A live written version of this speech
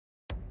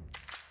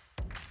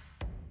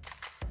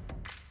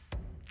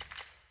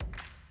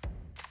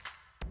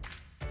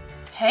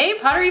Hey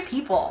pottery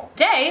people!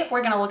 Today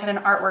we're gonna look at an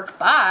artwork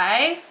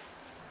by,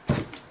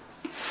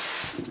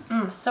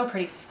 so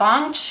pretty,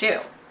 Fong Choo.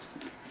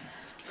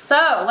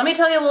 So let me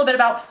tell you a little bit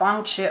about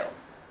Fong Choo.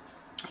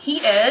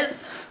 He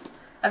is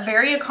a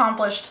very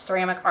accomplished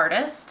ceramic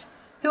artist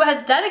who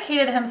has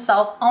dedicated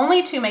himself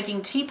only to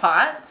making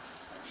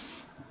teapots.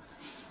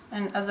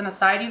 And as an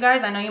aside, you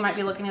guys, I know you might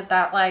be looking at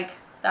that like,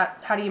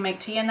 how do you make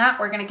tea in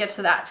that? We're gonna get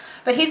to that.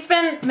 But he's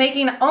been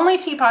making only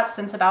teapots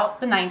since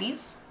about the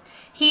 90s.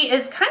 He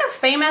is kind of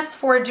famous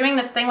for doing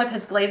this thing with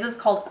his glazes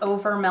called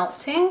over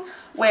melting,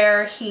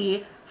 where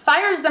he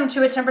fires them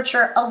to a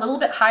temperature a little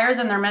bit higher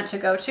than they're meant to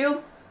go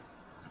to.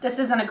 This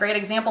isn't a great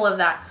example of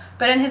that,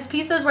 but in his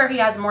pieces where he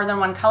has more than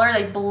one color,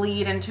 they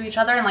bleed into each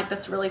other in like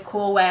this really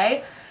cool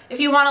way. If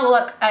you want to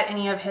look at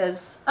any of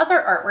his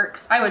other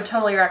artworks, I would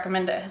totally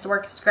recommend it. His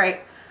work is great.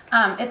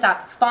 It's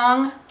at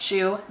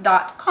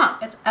fongchoo.com.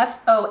 It's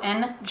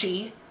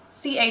FONGCHOO.com.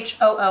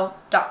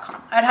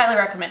 I'd highly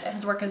recommend it.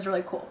 His work is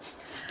really cool.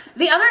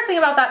 The other thing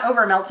about that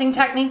over melting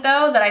technique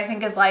though, that I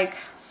think is like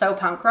so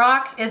punk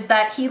rock, is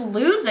that he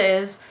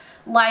loses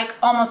like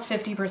almost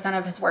 50%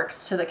 of his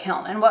works to the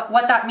kiln. And what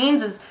that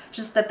means is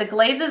just that the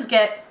glazes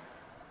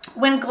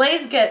when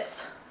glaze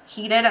gets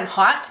heated and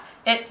hot,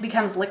 it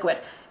becomes liquid.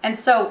 And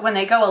so when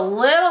they go a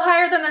little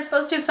higher than they're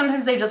supposed to,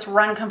 sometimes they just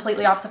run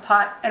completely off the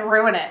pot and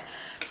ruin it.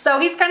 So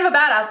he's kind of a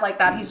badass like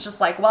that. He's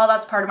just like, well,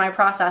 that's part of my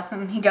process,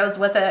 and he goes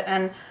with it,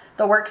 and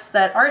the works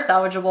that are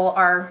salvageable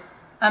are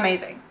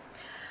amazing.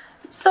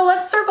 So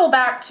let's circle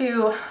back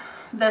to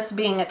this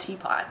being a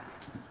teapot.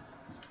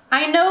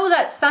 I know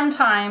that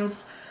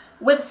sometimes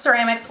with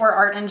ceramics or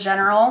art in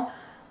general,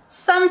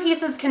 some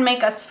pieces can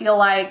make us feel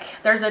like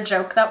there's a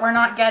joke that we're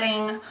not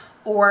getting,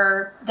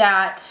 or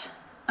that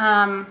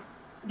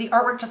the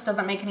artwork just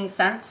doesn't make any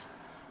sense.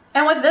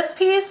 And with this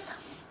piece,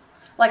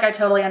 like, I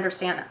totally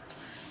understand it.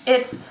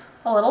 It's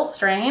a little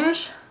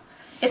strange.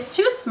 It's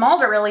too small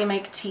to really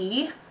make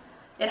tea.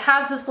 It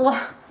has this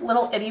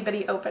little itty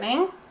bitty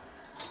opening,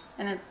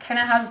 and it kind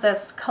of has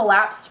this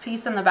collapsed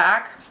piece in the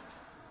back.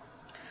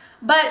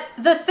 But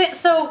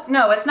so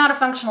no, it's not a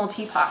functional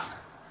teapot.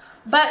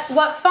 But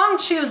what Fong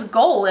Choo's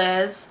goal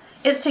is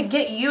to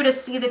get you to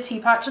see the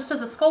teapot just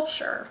as a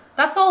sculpture.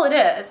 That's all it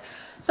is.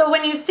 So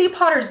when you see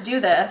potters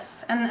do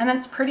this, and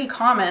it's pretty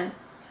common,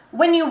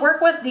 when you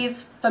work with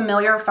these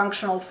familiar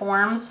functional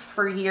forms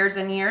for years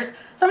and years,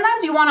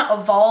 sometimes you want to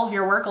evolve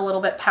your work a little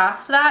bit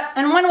past that.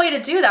 And one way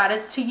to do that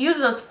is to use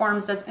those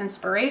forms as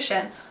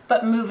inspiration,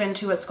 but move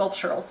into a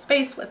sculptural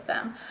space with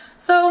them.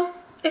 So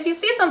if you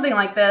see something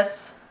like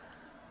this,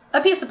 a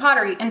piece of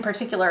pottery in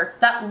particular,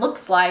 that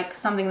looks like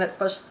something that's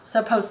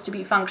supposed to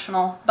be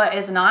functional, but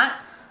is not,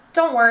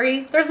 don't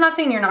worry, there's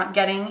nothing you're not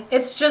getting.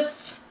 It's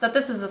just that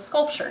this is a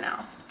sculpture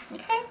now,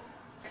 okay?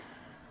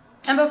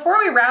 And before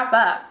we wrap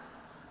up,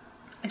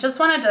 I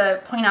just wanted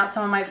to point out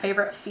some of my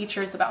favorite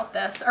features about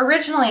this.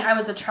 Originally, I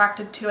was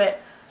attracted to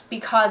it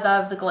because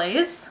of the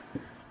glaze,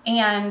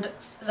 and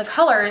the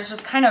color is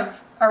just kind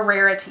of a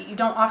rarity. You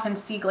don't often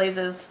see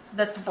glazes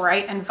this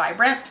bright and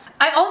vibrant.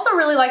 I also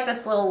really like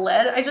this little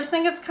lid. I just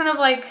think it's kind of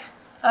like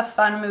a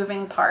fun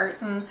moving part,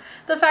 and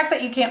the fact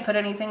that you can't put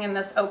anything in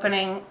this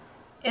opening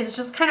is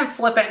just kind of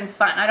flippant and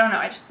fun. I don't know,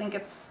 I just think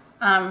it's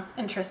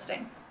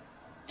interesting.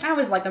 I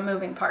always like a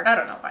moving part, I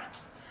don't know why.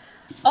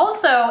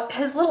 Also,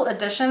 his little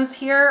additions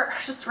here are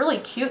just really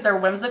cute. They're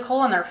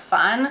whimsical and they're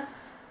fun,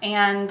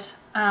 and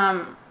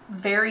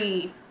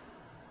very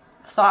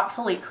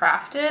thoughtfully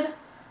crafted.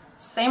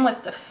 Same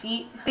with the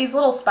feet. These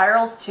little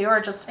spirals too are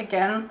just,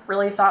 again,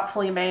 really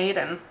thoughtfully made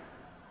and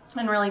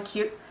really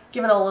cute.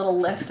 Give it a little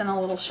lift and a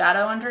little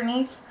shadow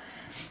underneath.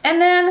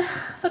 And then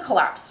the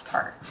collapsed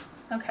part.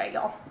 Okay,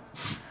 y'all.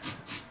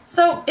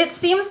 So it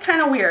seems kind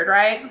of weird,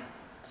 right?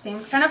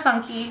 Seems kind of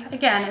funky.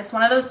 Again, it's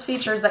one of those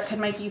features that could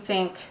make you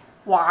think,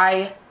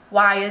 why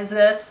is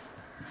this?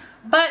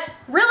 But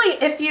really,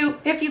 if you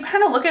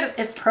kind of look at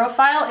its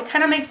profile, it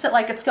kind of makes it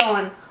like it's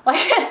going, like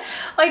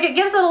it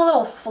gives it a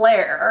little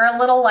flair or a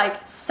little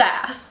like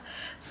sass.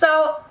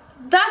 So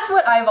that's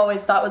what I've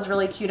always thought was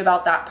really cute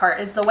about that part,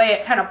 is the way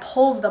it kind of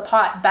pulls the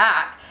pot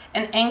back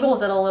and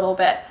angles it a little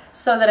bit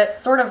so that it's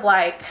sort of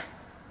like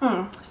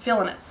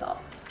feeling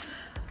itself.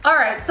 All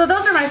right, so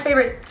those are my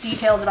favorite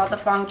details about the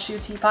Fong Choo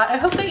teapot. I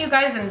hope that you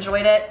guys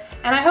enjoyed it,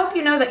 and I hope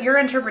you know that your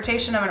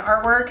interpretation of an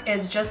artwork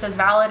is just as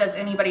valid as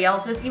anybody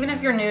else's, even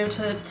if you're new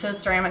to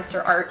ceramics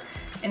or art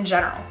in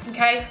general,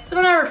 okay? So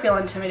don't ever feel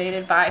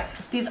intimidated by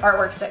these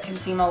artworks that can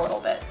seem a little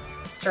bit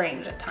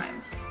strange at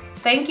times.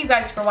 Thank you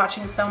guys for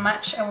watching so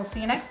much, and we'll see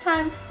you next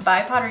time.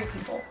 Bye, pottery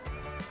people.